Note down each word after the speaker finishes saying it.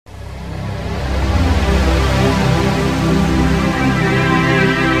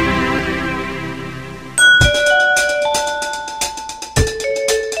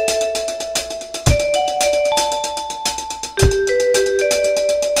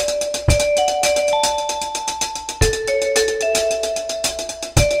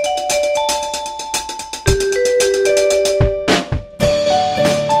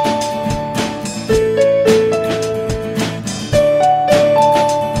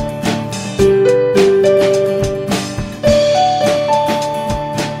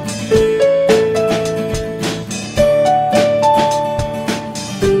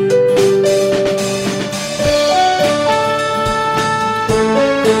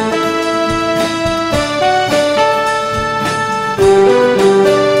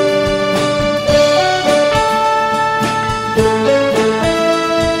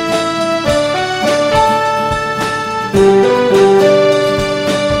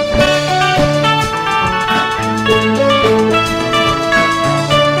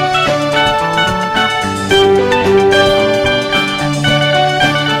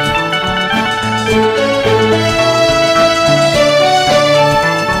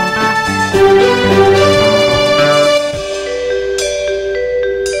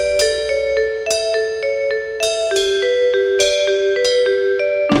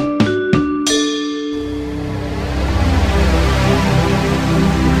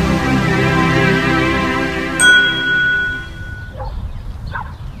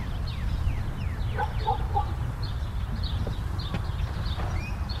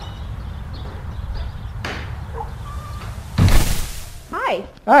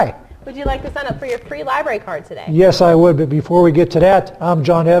Hi. Would you like to sign up for your free library card today? Yes, I would, but before we get to that, I'm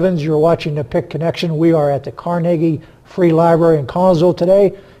John Evans. You're watching the PIC Connection. We are at the Carnegie Free Library in Connellsville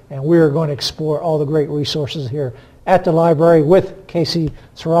today, and we are going to explore all the great resources here at the library with Casey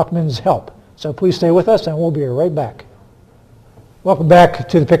Sorockman's help. So please stay with us, and we'll be right back. Welcome back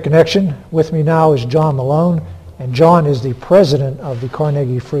to the PIC Connection. With me now is John Malone, and John is the president of the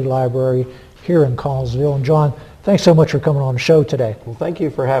Carnegie Free Library here in Connellsville. And John, thanks so much for coming on the show today. Well, thank you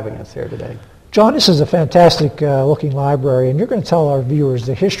for having us here today. John, this is a fantastic looking library, and you're going to tell our viewers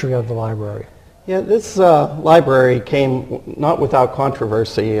the history of the library. Yeah, this library came not without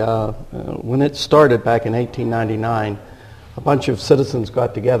controversy. When it started back in 1899, a bunch of citizens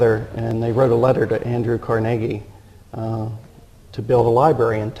got together and they wrote a letter to Andrew Carnegie to build a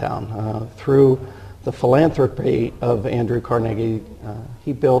library in town. Through the philanthropy of Andrew Carnegie,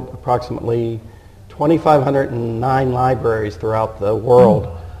 he built approximately 2,509 libraries throughout the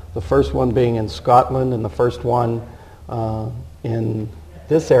world. The first one being in Scotland, and the first one in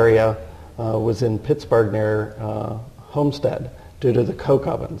this area was in Pittsburgh near Homestead due to the coke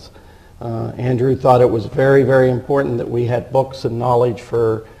ovens. Andrew thought it was very, very important that we had books and knowledge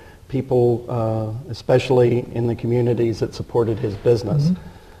for people, especially in the communities that supported his business.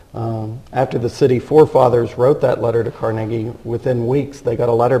 After the city forefathers wrote that letter to Carnegie, within weeks they got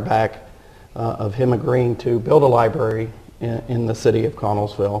a letter back of him agreeing to build a library in the city of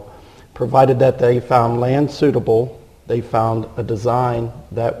Connellsville, provided that they found land suitable, they found a design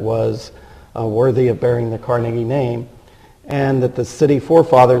that was worthy of bearing the Carnegie name, and that the city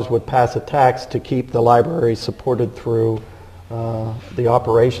forefathers would pass a tax to keep the library supported through the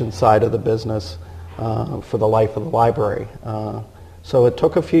operations side of the business for the life of the library. So it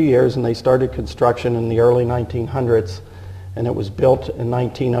took a few years, and they started construction in the early 1900s, and it was built in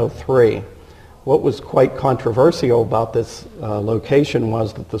 1903. What was quite controversial about this location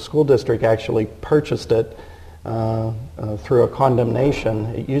was that the school district actually purchased it through a condemnation.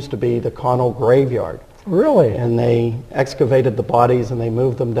 It used to be the Connell graveyard. Really? And they excavated the bodies and they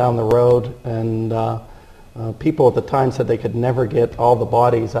moved them down the road, and people at the time said they could never get all the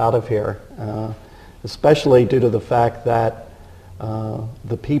bodies out of here, especially due to the fact that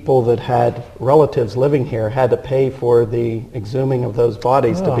the people that had relatives living here had to pay for the exhuming of those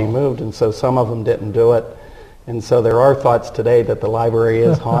bodies to be moved, and so some of them didn't do it. And so there are thoughts today that the library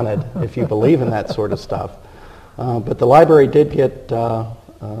is haunted, if you believe in that sort of stuff. But the library did get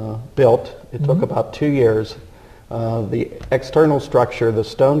built. It took about 2 years. The external structure, the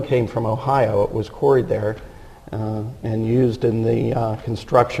stone came from Ohio. It was quarried there and used in the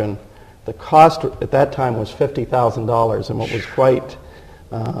construction. The cost at that time was $50,000, and what was quite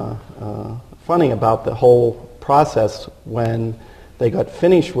funny about the whole process, when they got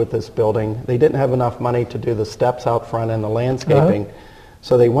finished with this building, they didn't have enough money to do the steps out front and the landscaping.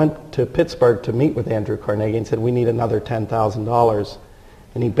 So they went to Pittsburgh to meet with Andrew Carnegie and said, we need another $10,000.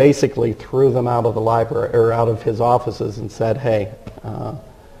 And he basically threw them out of the library, or out of his offices, and said, hey,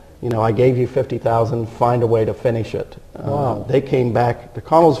 you know, I gave you $50,000, find a way to finish it. Wow. They came back to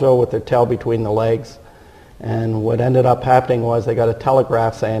Connellsville with their tail between the legs, and what ended up happening was they got a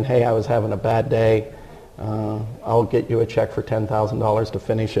telegraph saying, hey, I was having a bad day, I'll get you a check for $10,000 to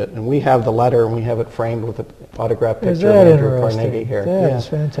finish it. And we have the letter, and we have it framed with an autographed picture of Andrew Carnegie here. That is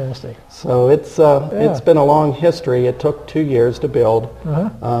fantastic. So it's been a long history. It took 2 years to build.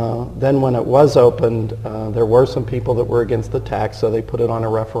 Then when it was opened, there were some people that were against the tax, so they put it on a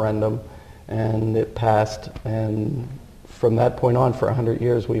referendum, and it passed. And from that point on, for 100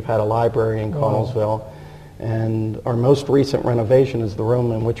 years, we've had a library in Connellsville. And our most recent renovation is the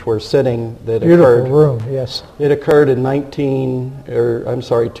room in which we're sitting. That Beautiful room, yes. It occurred in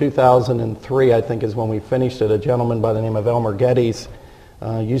 2003, I think, is when we finished it. A gentleman by the name of Elmer Geddes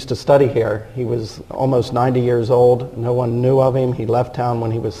used to study here. He was almost 90 years old. No one knew of him. He left town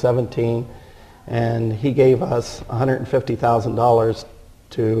when he was 17, and he gave us $150,000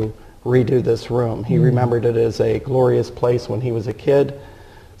 to redo this room. He remembered it as a glorious place when he was a kid.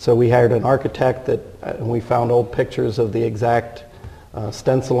 So we hired an architect and we found old pictures of the exact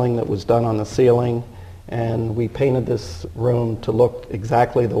stenciling that was done on the ceiling, and we painted this room to look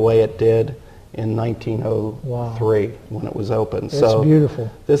exactly the way it did in 1903 when it was opened. It's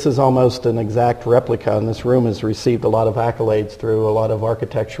beautiful. This is almost an exact replica, and this room has received a lot of accolades through a lot of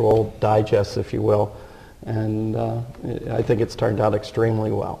architectural digests, if you will, and I think it's turned out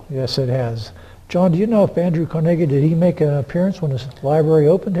extremely well. Yes, it has. John, do you know if Andrew Carnegie, did he make an appearance when his library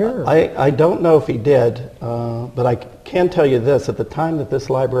opened here? I don't know if he did, but I can tell you this. At the time that this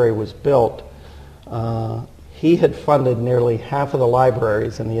library was built, he had funded nearly half of the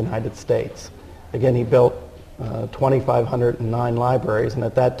libraries in the United States. Again, he built 2,509 libraries, and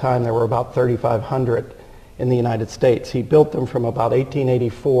at that time there were about 3,500 in the United States. He built them from about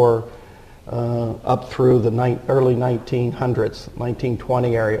 1884 up through the early 1900s,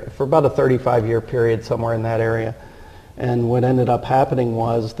 1920 area, for about a 35-year period, somewhere in that area. And what ended up happening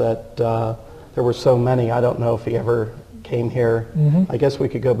was that there were so many, I don't know if he ever came here. I guess we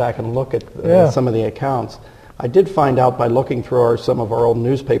could go back and look at some of the accounts. I did find out by looking through some of our old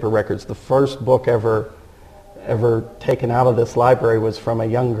newspaper records, the first book ever taken out of this library was from a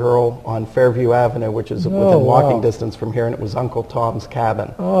young girl on Fairview Avenue, which is within walking distance from here, and it was Uncle Tom's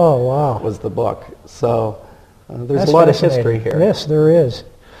Cabin. Oh, wow. Was the book. So there's a lot of history here. Yes, there is.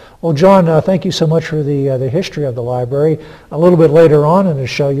 Well, John, thank you so much for the history of the library. A little bit later on in the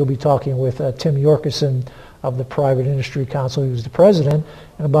show, you'll be talking with Tim Yorkeson of the Private Industry Council, who's the president,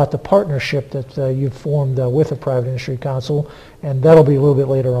 and about the partnership that you've formed with the Private Industry Council, and that'll be a little bit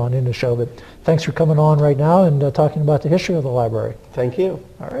later on in the show. But thanks for coming on right now and talking about the history of the library. Thank you.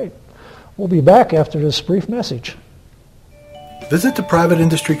 All right. We'll be back after this brief message. Visit the Private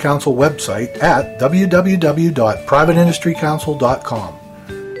Industry Council website at www.privateindustrycouncil.com.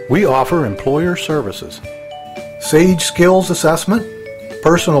 We offer employer services, SAGE skills assessment,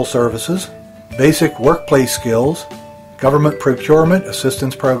 personal services, basic workplace skills, government procurement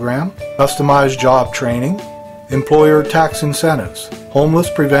assistance program, customized job training, employer tax incentives, homeless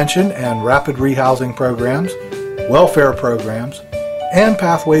prevention and rapid rehousing programs, welfare programs, and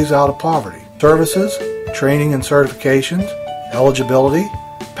pathways out of poverty, services, training and certifications, eligibility,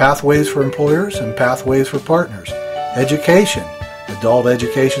 pathways for employers and pathways for partners, education, adult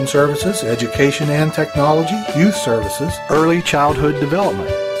education services, education and technology, youth services, early childhood development,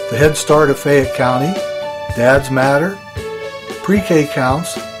 the Head Start of Fayette County, Dads Matter, pre-K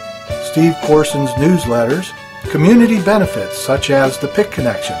counts, Steve Corson's newsletters, community benefits such as the PIC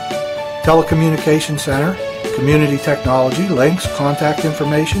Connection, Telecommunication Center, community technology, links, contact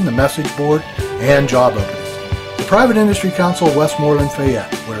information, the message board, and job openings. The Private Industry Council of Westmoreland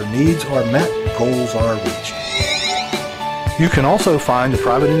Fayette, where needs are met, goals are reached. You can also find the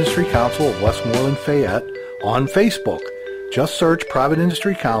Private Industry Council of Westmoreland Fayette on Facebook. Just search Private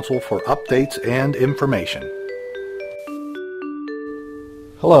Industry Council for updates and information.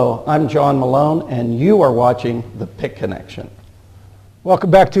 Hello, I'm John Malone, and you are watching The PIC Connection. Welcome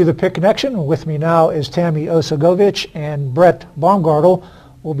back to the PIC Connection. With me now is Tammy Osegovich and Brett Baumgartel.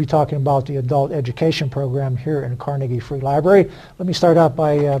 We'll be talking about the adult education program here in Carnegie Free Library. Let me start out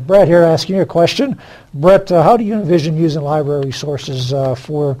by Brett here asking you a question. Brett, how do you envision using library resources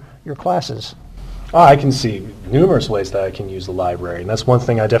for your classes? I can see numerous ways that I can use the library, and that's one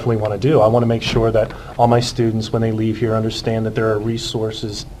thing I definitely want to do. I want to make sure that all my students, when they leave here, understand that there are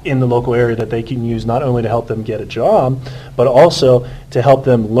resources in the local area that they can use not only to help them get a job, but also to help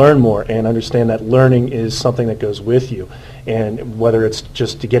them learn more and understand that learning is something that goes with you. And whether it's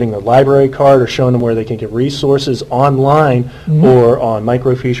just to getting a library card or showing them where they can get resources online or on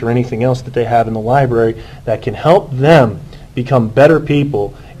microfiche or anything else that they have in the library that can help them become better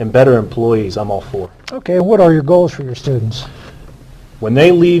people and better employees, I'm all for. Okay, and what are your goals for your students? When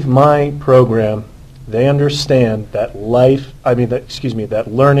they leave my program, they understand that that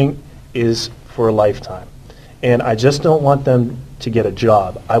learning is for a lifetime. And I just don't want them to get a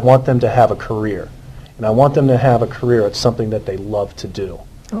job. I want them to have a career. And I want them to have a career at something that they love to do.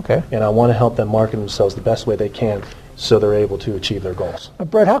 Okay. And I want to help them market themselves the best way they can so they're able to achieve their goals.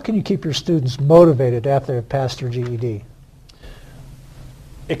 Brett, how can you keep your students motivated after they've passed their GED?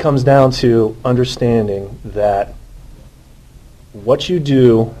 It comes down to understanding that what you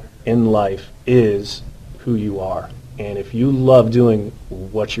do in life is who you are. And if you love doing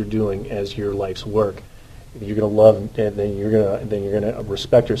what you're doing as your life's work, you're going to love, and then you're going to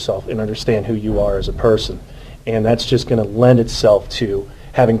respect yourself and understand who you are as a person. And that's just going to lend itself to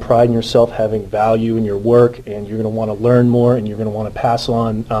having pride in yourself, having value in your work, and you're going to want to learn more, and you're going to want to pass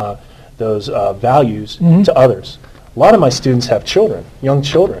on those values to others. A lot of my students have children, young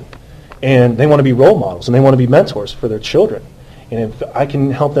children, and they want to be role models and they want to be mentors for their children. And if I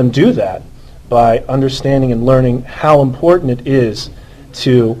can help them do that by understanding and learning how important it is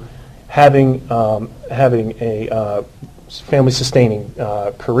to having a family-sustaining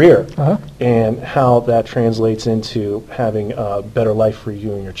career and how that translates into having a better life for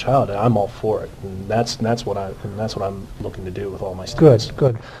you and your child, I'm all for it. And that's what I'm looking to do with all my students.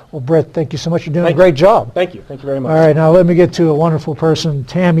 Good. Well, Brett, thank you so much. You're doing a great job. Thank you very much. All right, now let me get to a wonderful person,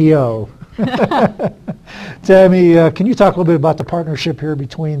 Tammy O. Tammy, can you talk a little bit about the partnership here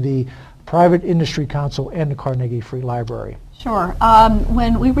between the Private Industry Council and the Carnegie Free Library? Sure.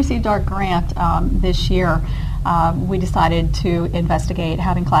 When we received our grant this year, we decided to investigate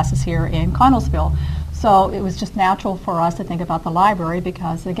having classes here in Connellsville. So it was just natural for us to think about the library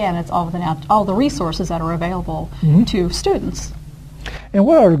because, again, it's all the resources that are available to students. And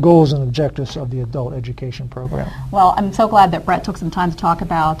what are the goals and objectives of the adult education program? Well, I'm so glad that Brett took some time to talk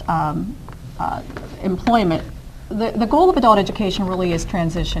about employment. The goal of adult education really is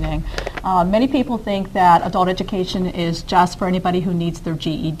transitioning. Many people think that adult education is just for anybody who needs their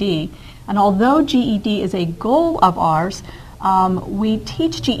GED. And although GED is a goal of ours, we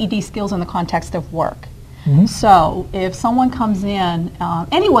teach GED skills in the context of work. So if someone comes in,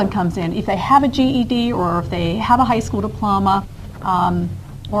 anyone comes in, if they have a GED or if they have a high school diploma,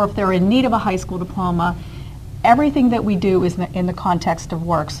 or if they're in need of a high school diploma, everything that we do is in the context of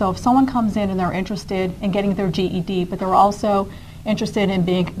work. So if someone comes in and they're interested in getting their GED, but they're also interested in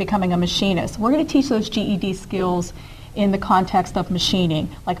becoming a machinist, we're going to teach those GED skills in the context of machining,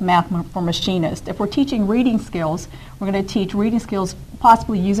 like math for machinists. If we're teaching reading skills, we're going to teach reading skills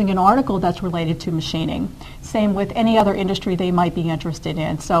possibly using an article that's related to machining. Same with any other industry they might be interested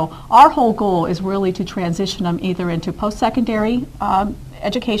in. So our whole goal is really to transition them either into post-secondary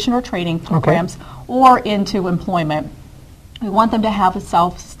education or training programs or into employment. We want them to have a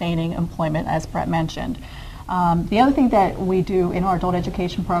self-sustaining employment, as Brett mentioned. The other thing that we do in our adult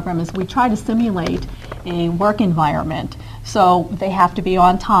education program is we try to simulate a work environment. So they have to be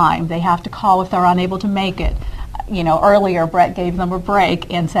on time. They have to call if they're unable to make it. You know, earlier Brett gave them a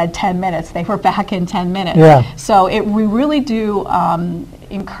break and said 10 minutes. They were back in 10 minutes. Yeah. So we really do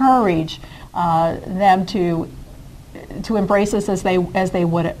encourage them to embrace this as they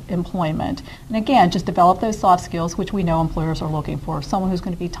would employment. And again, just develop those soft skills which we know employers are looking for. Someone who's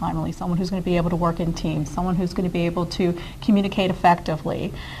going to be timely, someone who's going to be able to work in teams, someone who's going to be able to communicate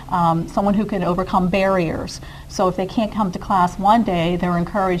effectively, someone who can overcome barriers. So if they can't come to class one day, they're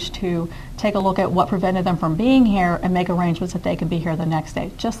encouraged to take a look at what prevented them from being here and make arrangements that they can be here the next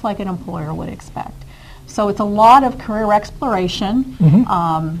day, just like an employer would expect. So it's a lot of career exploration,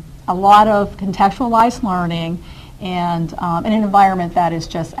 a lot of contextualized learning, and in an environment that is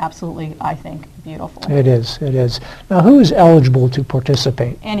just absolutely, I think, beautiful. It is, it is. Now, who is eligible to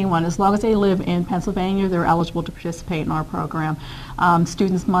participate? Anyone. As long as they live in Pennsylvania, they're eligible to participate in our program.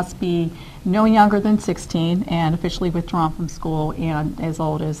 Students must be no younger than 16 and officially withdrawn from school and as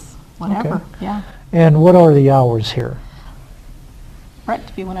old as whatever. Okay. Yeah. And what are the hours here? Brett,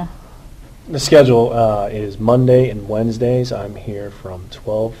 if you want to... The schedule is Monday and Wednesdays. I'm here from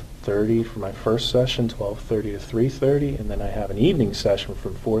 12:30 for my first session, 12:30 to 3:30, and then I have an evening session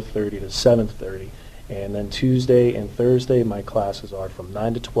from 4:30 to 7:30. And then Tuesday and Thursday, my classes are from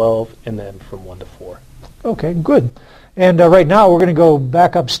 9 to 12, and then from 1 to 4. Okay, good. And right now we're going to go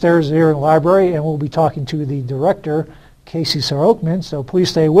back upstairs here in the library, and we'll be talking to the director, Casey Sarokman. So please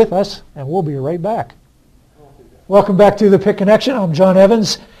stay with us, and we'll be right back. Welcome back to the PIC Connection. I'm John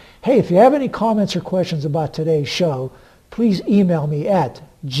Evans. Hey, if you have any comments or questions about today's show, please email me at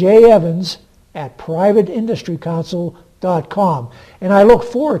jevans@privateindustrycouncil.com, and I look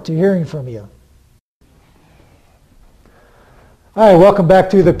forward to hearing from you. All right, welcome back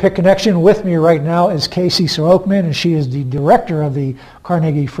to the PIC Connection. With me right now is Casey Sarokman, and she is the director of the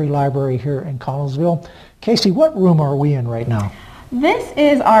Carnegie Free Library here in Connellsville. Casey, what room are we in right now? This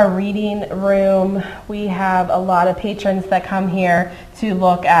is our reading room. We have a lot of patrons that come here to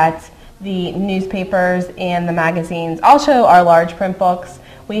look at the newspapers and the magazines. Also our large print books.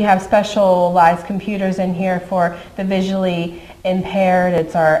 We have specialized computers in here for the visually impaired.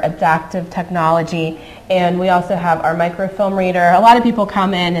 It's our adaptive technology. And we also have our microfilm reader. A lot of people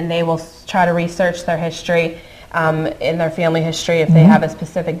come in and they will try to research their history in their family history. If they have a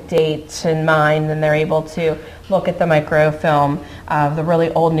specific date in mind, then they're able to look at the microfilm of the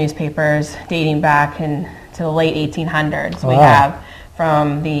really old newspapers dating back to the late 1800s. We have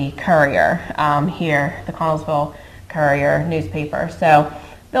from the Courier here, the Connellsville Courier newspaper. So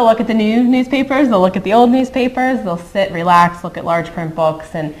they'll look at the new newspapers, they'll look at the old newspapers, they'll sit, relax, look at large print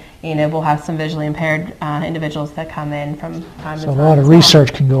books, and we'll have some visually impaired individuals that come in from time to time. So a lot of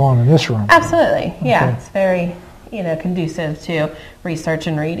research can go on in this room. Absolutely, yeah. Okay. It's very, conducive to research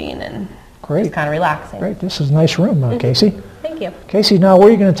and reading, and great. Just kind of relaxing. Great. This is a nice room, Casey. Thank you. Casey, now where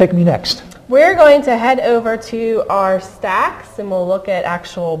are you going to take me next? We're going to head over to our stacks, and we'll look at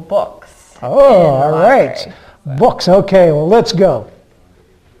actual books. Oh, all right. Books. Okay, well, let's go.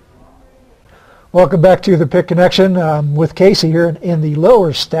 Welcome back to the PIC Connection with Casey here in the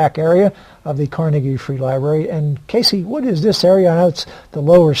lower stack area of the Carnegie Free Library. And Casey, what is this area? I know it's the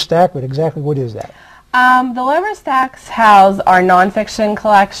lower stack, but exactly what is that? The lower stacks house our nonfiction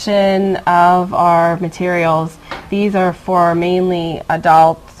collection of our materials. These are for mainly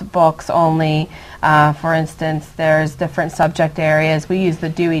adults books only. For instance, there's different subject areas. We use the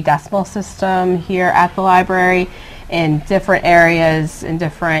Dewey Decimal System here at the library, and different areas and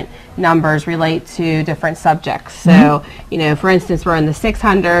different numbers relate to different subjects. So, you know, for instance, we're in the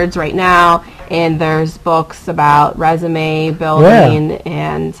 600s right now, and there's books about resume building,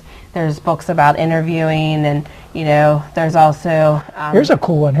 and there's books about interviewing, and, you know, there's also... Here's a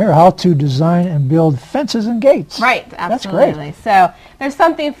cool one here, how to design and build fences and gates. Right, absolutely. That's great. So there's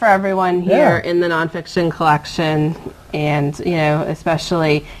something for everyone here in the nonfiction collection, and, you know,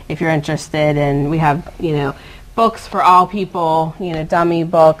 especially if you're interested, and we have, you know, books for all people, you know, dummy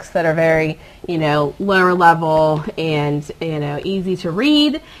books that are very, you know, lower level and, you know, easy to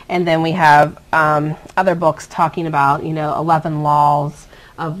read. And then we have other books talking about, you know, 11 laws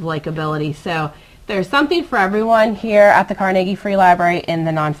of likability. So there's something for everyone here at the Carnegie Free Library in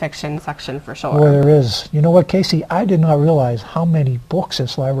the nonfiction section for sure. Boy, there is. You know what, Casey? I did not realize how many books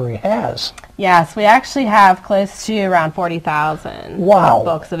this library has. Yes, we actually have close to around 40,000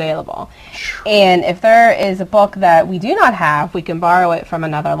 books available. And if there is a book that we do not have, we can borrow it from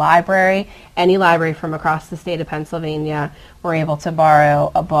another library. Any library from across the state of Pennsylvania, we're able to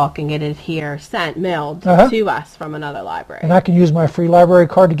borrow a book and get it here mailed to us from another library. And I can use my free library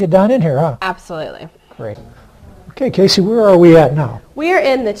card to get down in here, huh? Absolutely. Great. Okay, Casey, where are we at now? We are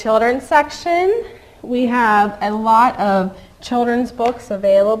in the children's section. We have a lot of children's books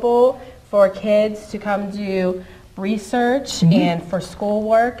available for kids to come do research and for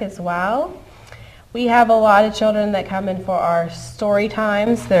schoolwork as well. We have a lot of children that come in for our story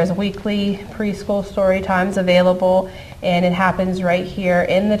times. There's weekly preschool story times available, and it happens right here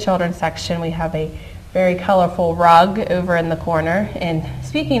in the children's section. We have a very colorful rug over in the corner. And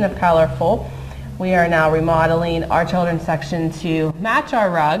speaking of colorful, we are now remodeling our children's section to match our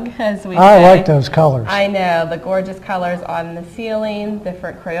rug, as we say. I like those colors. I know, the gorgeous colors on the ceiling,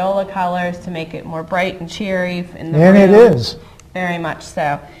 different Crayola colors to make it more bright and cheery in the room. And it is. Very much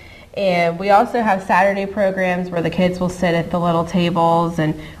so. And we also have Saturday programs where the kids will sit at the little tables,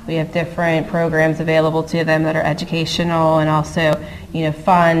 and we have different programs available to them that are educational and also, you know,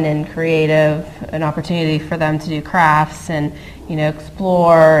 fun and creative, an opportunity for them to do crafts and, you know,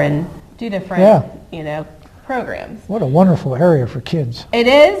 explore and do different, you know, programs. What a wonderful area for kids. It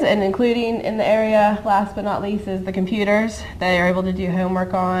is, and including in the area, last but not least, is the computers. They are able to do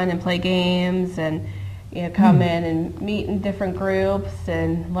homework on and play games and, you know, come in and meet in different groups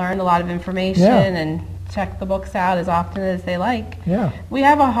and learn a lot of information and check the books out as often as they like. Yeah. We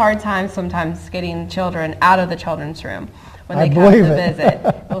have a hard time sometimes getting children out of the children's room when they come to visit.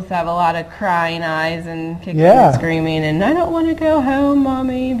 We'll have a lot of crying eyes and kicking and screaming, and I don't want to go home,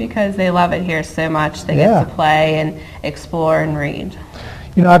 Mommy, because they love it here so much. They get to play and explore and read.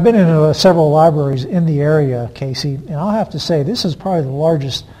 You know, I've been in several libraries in the area, Casey, and I'll have to say this is probably the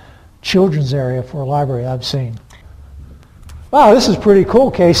largest children's area for a library I've seen. Wow, this is pretty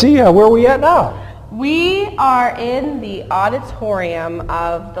cool, Casey. Where are we at now? We are in the auditorium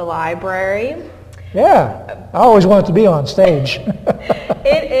of the library. Yeah, I always wanted to be on stage.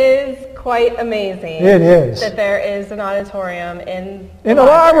 It is quite amazing. It is. That there is an auditorium in the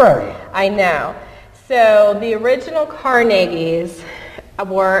library. I know. So the original Carnegies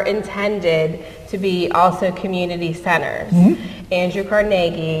were intended to be also community centers. Andrew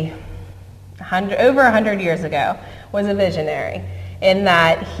Carnegie, over 100 years ago, was a visionary in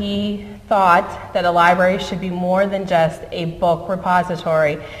that he thought that a library should be more than just a book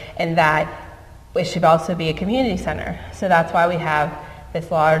repository, and that it should also be a community center. So that's why we have this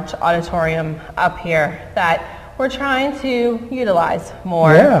large auditorium up here that we're trying to utilize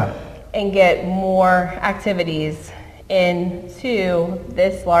more and get more activities into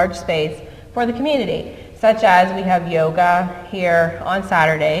this large space for the community, such as we have yoga here on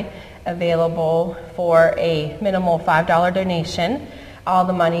Saturday available for a minimal $5 donation. All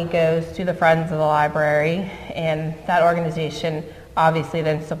the money goes to the Friends of the Library, and that organization obviously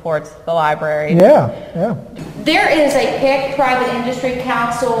then supports the library. There is a PIC, Private Industry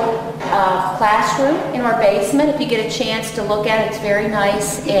Council classroom in our basement. If you get a chance to look at it, it's very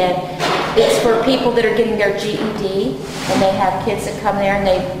nice, and it's for people that are getting their GED, and they have kids that come there and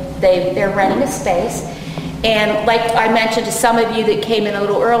they're renting a space. And like I mentioned to some of you that came in a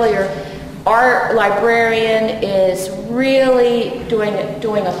little earlier, our librarian is really doing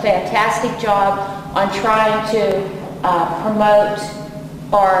a fantastic job on trying to promote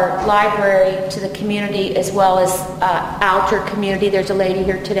our library to the community as well as outer community. There's a lady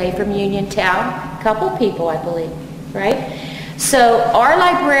here today from Uniontown, a couple people I believe, right? So our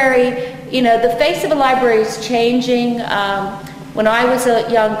library, you know, the face of the library is changing. When I was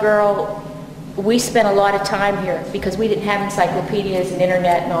a young girl, we spent a lot of time here because we didn't have encyclopedias and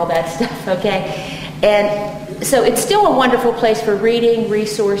internet and all that stuff, okay? And so it's still a wonderful place for reading,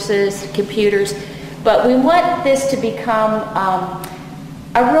 resources, computers, but we want this to become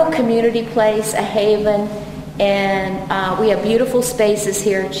a real community place, a haven, and we have beautiful spaces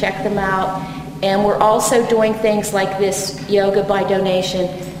here. Check them out. And we're also doing things like this yoga by donation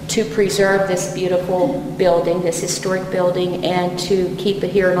to preserve this beautiful building, this historic building, and to keep it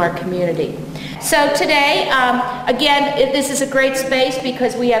here in our community. So today, again, this is a great space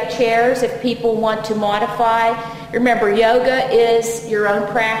because we have chairs if people want to modify. Remember, yoga is your own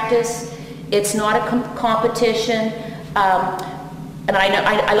practice. It's not a competition. And I know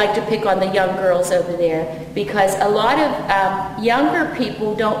I like to pick on the young girls over there because a lot of younger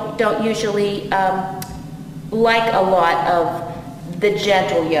people don't usually like a lot of the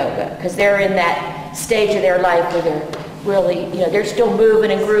gentle yoga because they're in that stage of their life where they're really, they're still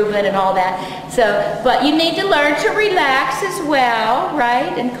moving and grooving and all that. So, but you need to learn to relax as well,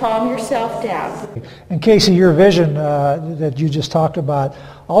 right, and calm yourself down. And Casey, your vision that you just talked about,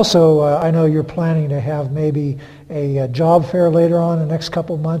 also I know you're planning to have maybe a job fair later on in the next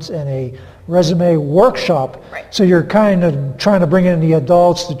couple of months and a resume workshop. Right. So you're kind of trying to bring in the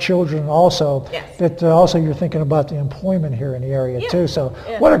adults, the children also. Yes. But also you're thinking about the employment here in the area Yeah. too. So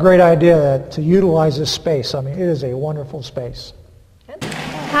Yeah. what a great idea to utilize this space. I mean, it is a wonderful space.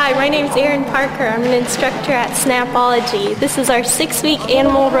 Hi, my name is Erin Parker. I'm an instructor at Snapology. This is our 6-week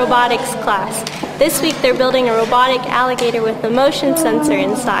animal robotics class. This week they're building a robotic alligator with a motion sensor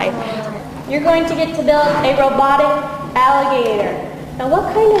inside. You're going to get to build a robotic alligator. Now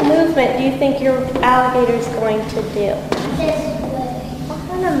what kind of movement do you think your alligator is going to do? This way. What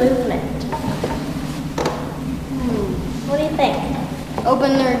kind of movement? What do you think?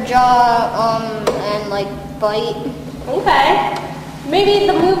 Open their jaw, and like bite. Okay. Maybe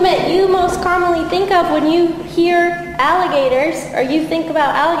the movement you most commonly think of when you hear alligators, or you think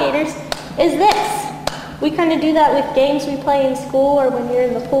about alligators, is this. We kind of do that with games we play in school, or when you're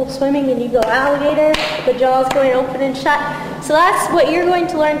in the pool swimming and you go alligator, the jaw's going open and shut. So that's what you're going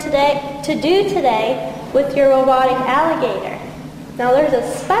to learn today, to do today with your robotic alligator. Now there's a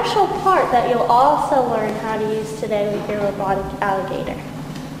special part that you'll also learn how to use today with your robotic alligator.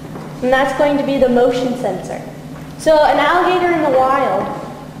 And that's going to be the motion sensor. So an alligator in the wild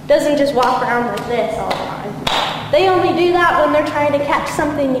doesn't just walk around like this all the time. They only do that when they're trying to catch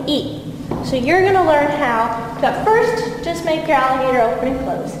something to eat. So you're going to learn how to at first just make your alligator open and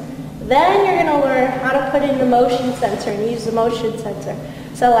close. Then you're going to learn how to put in the motion sensor and use the motion sensor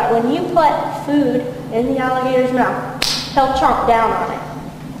so that when you put food in the alligator's mouth, he'll chomp down on it.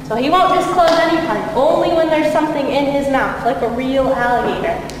 So he won't just close anytime, only when there's something in his mouth, like a real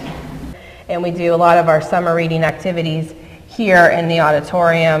alligator. And we do a lot of our summer reading activities here in the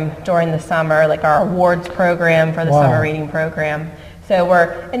auditorium during the summer, like our awards program for the Wow. summer reading program. So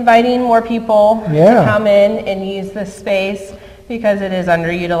we're inviting more people Yeah. to come in and use this space because it is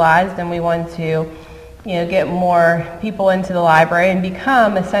underutilized, and we want to get more people into the library and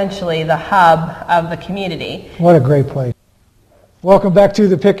become essentially the hub of the community. What a great place. Welcome back to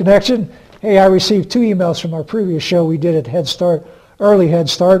the PIC Connection. Hey, I received 2 emails from our previous show we did at Head Start, Early Head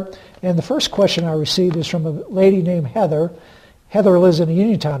Start. And the first question I received is from a lady named Heather. Heather lives in the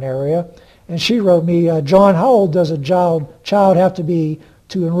Uniontown area. And she wrote me, John, how old does a child have to be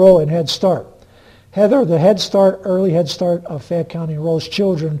to enroll in Head Start? Heather, the Head Start, Early Head Start of Fayette County enrolls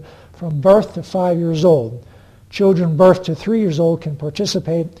children from birth to 5 years old. Children birth to 3 years old can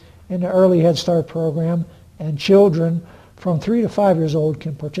participate in the Early Head Start program, and children from 3 to 5 years old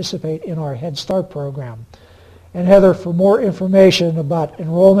can participate in our Head Start program. And Heather, for more information about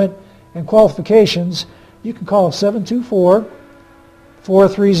enrollment and qualifications, you can call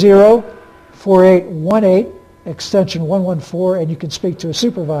 724-430-4818, extension 114, and you can speak to a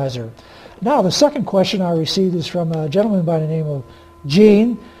supervisor. Now, the second question I received is from a gentleman by the name of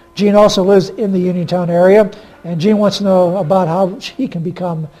Gene. Gene also lives in the Uniontown area, and Gene wants to know about how he can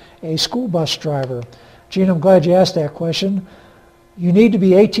become a school bus driver. Gene, I'm glad you asked that question. You need to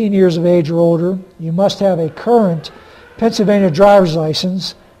be 18 years of age or older. You must have a current Pennsylvania driver's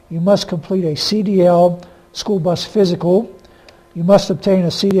license. You must complete a CDL school bus physical. You must obtain a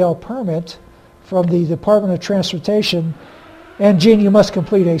CDL permit from the Department of Transportation. And Gene, you must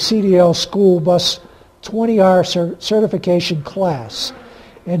complete a CDL school bus 20-hour certification class.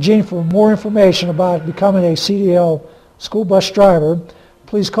 And Gene, for more information about becoming a CDL school bus driver,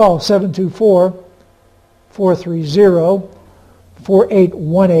 please call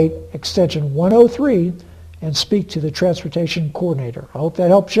 724-430-4818, extension 103, and speak to the transportation coordinator. I hope that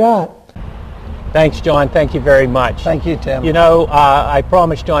helps you out. Thanks, John. Thank you very much. Thank you, Tim. You know, I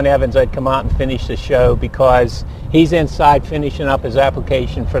promised John Evans I'd come out and finish the show because he's inside finishing up his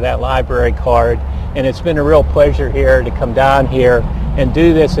application for that library card, and it's been a real pleasure here to come down here and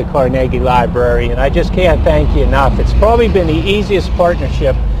do this at Carnegie Library, and I just can't thank you enough. It's probably been the easiest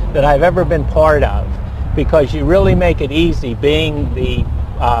partnership that I've ever been part of because you really make it easy being the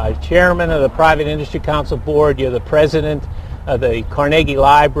chairman of the Private Industry Council Board, you're the president of the Carnegie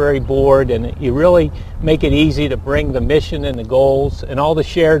Library Board, and you really make it easy to bring the mission and the goals and all the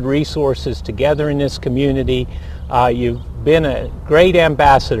shared resources together in this community. You've been a great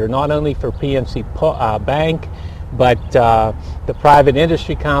ambassador, not only for PNC Bank, but the Private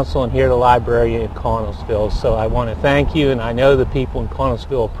Industry Council and here the library in Connellsville. So I want to thank you, and I know the people in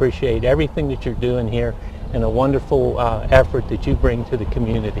Connellsville appreciate everything that you're doing here and a wonderful effort that you bring to the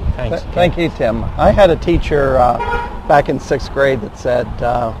community. Thanks. Thank you, Tim. I had a teacher back in 6th grade that said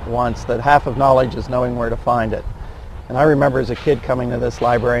once that half of knowledge is knowing where to find it. And I remember as a kid coming to this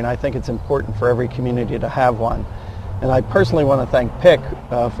library, and I think it's important for every community to have one. And I personally want to thank PIC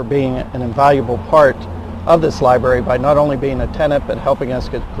for being an invaluable part of this library by not only being a tenant, but helping us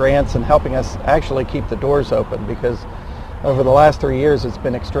get grants and helping us actually keep the doors open, because over the last 3 years we've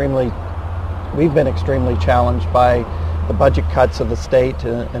been extremely challenged by the budget cuts of the state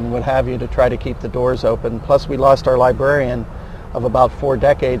and what have you to try to keep the doors open. Plus we lost our librarian of about 4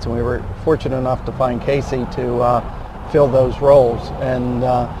 decades, and we were fortunate enough to find Casey to fill those roles. And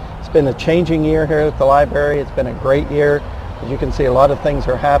it's been a changing year here at the library. It's been a great year. As you can see, a lot of things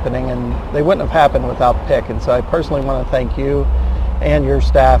are happening, and they wouldn't have happened without PIC. And so I personally want to thank you and your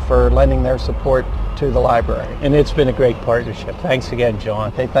staff for lending their support to the library. And it's been a great partnership. Thanks again,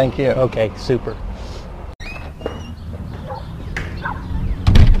 John. Okay, thank you. Okay, super.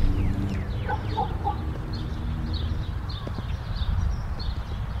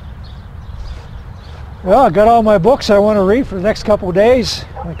 Well, I got all my books I want to read for the next couple of days.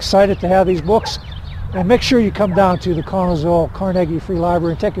 I'm excited to have these books. And make sure you come down to the Connellsville Carnegie Free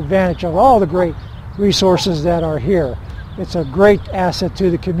Library and take advantage of all the great resources that are here. It's a great asset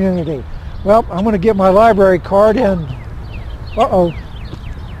to the community. Well, I'm going to get my library card in. Uh-oh.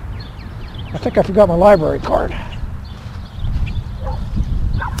 I think I forgot my library card. Hey,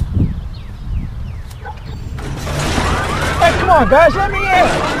 come on, guys, let me in.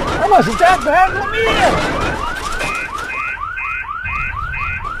 That wasn't that bad. Let me in.